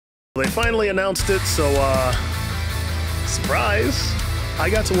They finally announced it, so, surprise!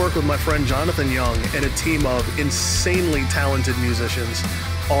 I got to work with my friend Jonathan Young and a team of insanely talented musicians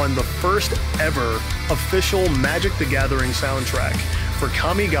on the first ever official Magic the Gathering soundtrack for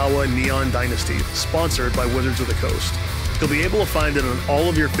Kamigawa Neon Dynasty, sponsored by Wizards of the Coast. You'll be able to find it on all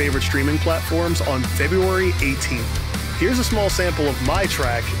of your favorite streaming platforms on February 18th. Here's a small sample of my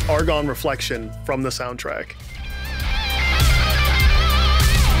track, Argon Reflection, from the soundtrack.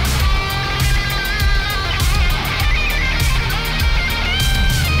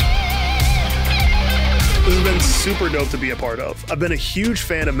 This has been super dope to be a part of. I've been a huge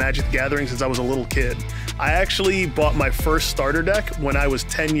fan of Magic the Gathering since I was a little kid. I actually bought my first starter deck when I was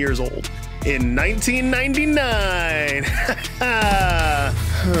 10 years old, in 1999.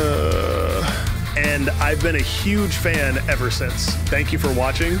 And I've been a huge fan ever since. Thank you for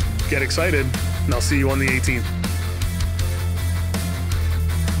watching, get excited, and I'll see you on the 18th.